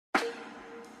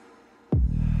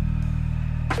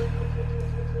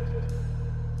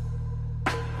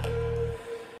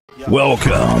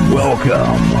Welcome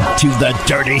to the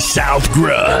Dirty South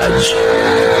Grudge,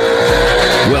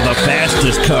 where the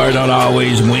fastest car don't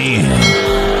always win,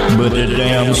 but the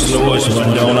damn slowest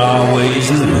one don't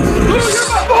always lose.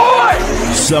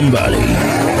 Somebody,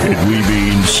 and we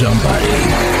mean somebody,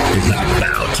 is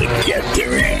about to get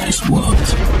their ass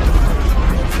whooped.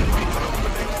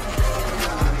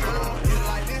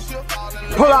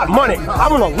 Pull out money. I'm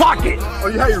gonna lock it. Oh,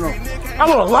 you hate him? I'm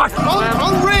gonna lock it.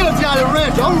 I'm real, Johnny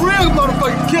Rancher. I'm real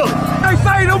motherfucking killer. They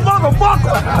say them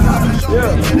motherfuckers.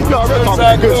 Yeah. You already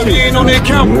talking good shit. He ain't on that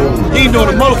camera. He ain't doing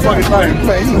the motherfucking thing.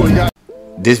 Man, you know he got.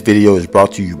 This video is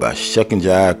brought to you by Shuck and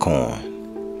Jive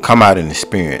Corn. Come out and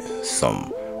experience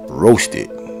some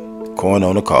roasted corn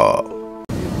on the cob.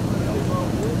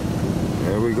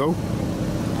 There we go.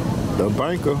 The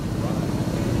banker.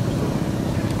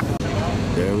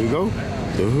 There we go.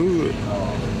 The hood.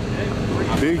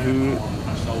 Big hood.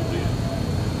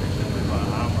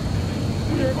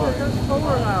 It's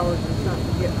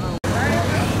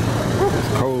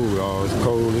cold, y'all. It's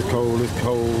cold, it's cold, it's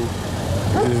cold.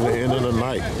 This is the end of the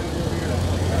night.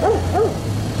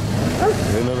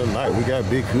 End of the night. We got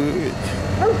big hood.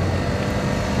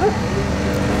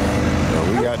 Now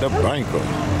we got the banker.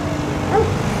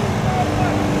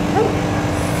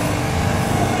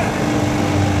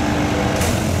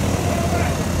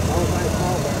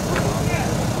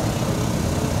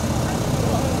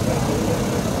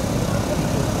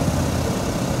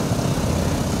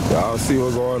 Y'all see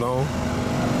what's going on?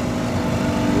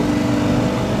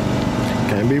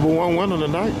 Can't be but one winner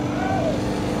tonight.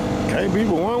 Can't be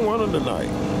but one winner tonight.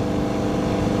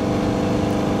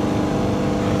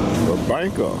 The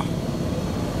banker.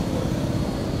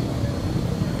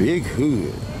 Big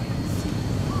hood.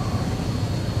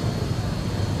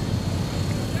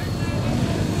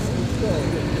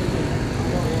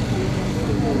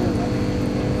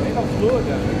 Ain't no fluid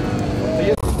down here.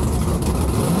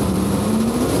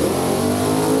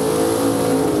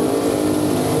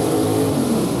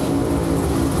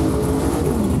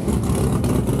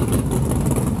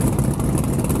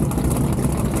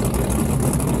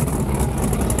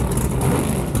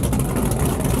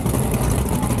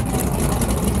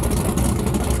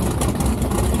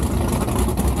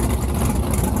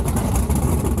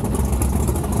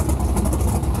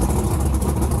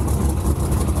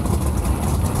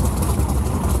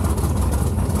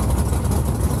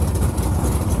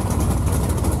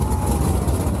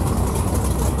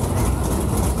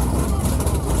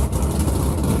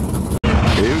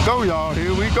 Here we go, y'all.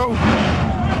 Here we go.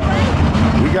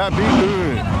 We got Big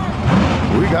Hood.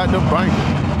 We got the banker.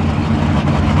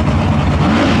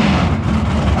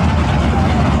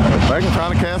 The banker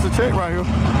trying to cash a check right here.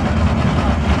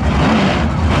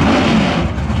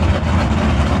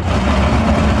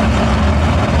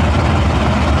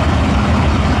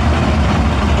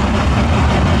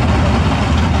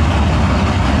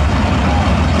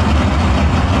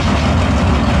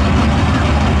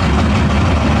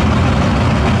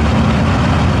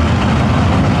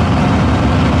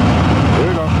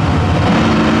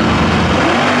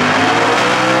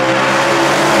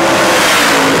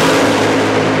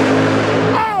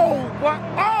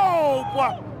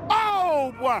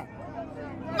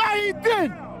 Now he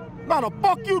did. Not a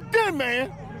fuck you did,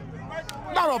 man.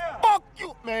 Not a fuck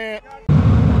you, man.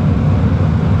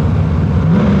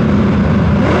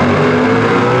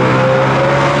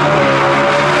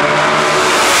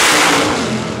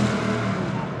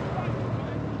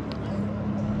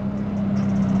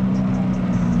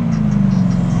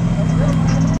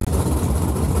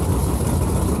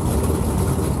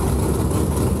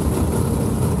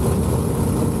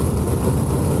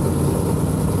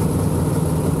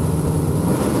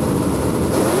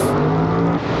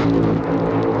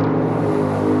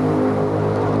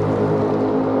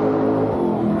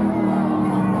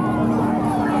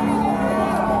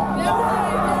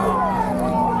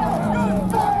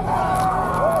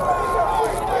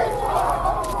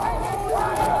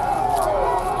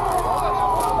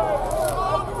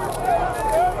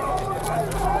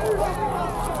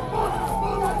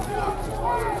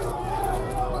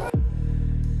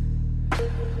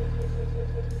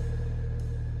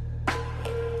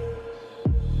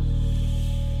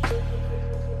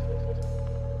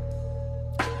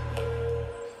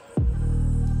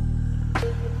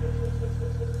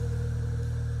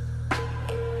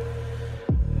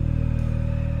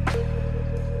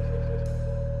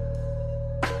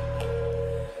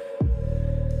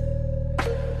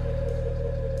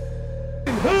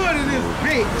 Hood in this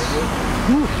bitch.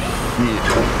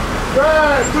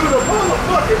 Drive to the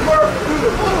motherfucking work, to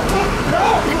the motherfucking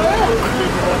house, man.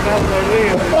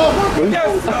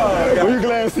 Yes, sir. Were you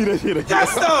glad to see that shit again? Yes,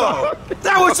 sir.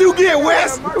 That's what you get,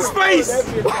 Wes. Space.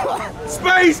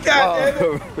 Space,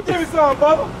 goddamn. Give me some,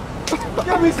 Bubba.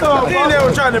 Give me some. He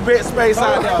never trying to bet space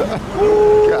out there.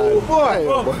 Ooh, boy.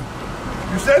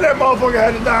 You said that motherfucker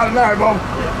had to die tonight, bro.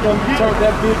 Turn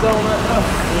that bitch on right now.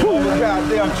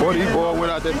 Goddamn. What he boy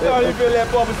went out there? You thought he feel that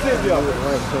Bubba sit there.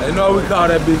 They know we call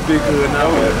that bitch big good now.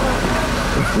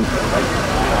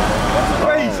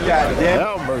 Space, goddamn.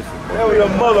 Hell mercy. That was a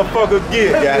motherfucker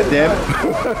get, goddamn.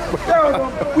 That was a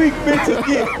weak bitches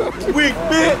get. Weak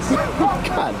bitch.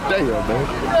 God damn, man.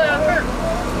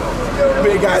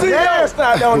 Big goddamn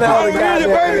start on that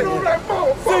goddamn.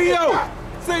 CEO.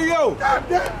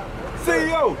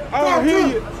 CEO. I don't hear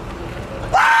you.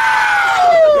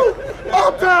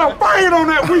 Uptown banging on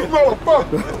that weak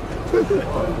motherfucker.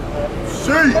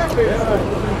 Shit.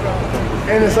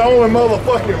 And it's only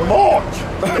motherfucking March.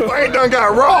 I ain't done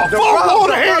got raw. Fuck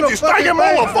water hands, you stinking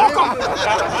motherfucker.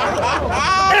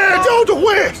 And Georgia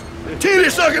West. Titty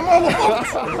sucking motherfucker.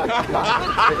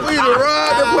 We the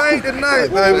ride the plane tonight,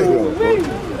 baby.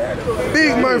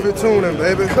 Big Murphy tuning,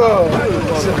 baby.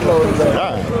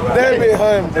 That be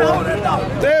him, bro.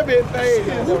 That be thing.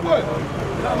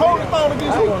 Hold the phone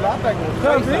against you.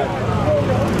 Come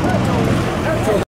see.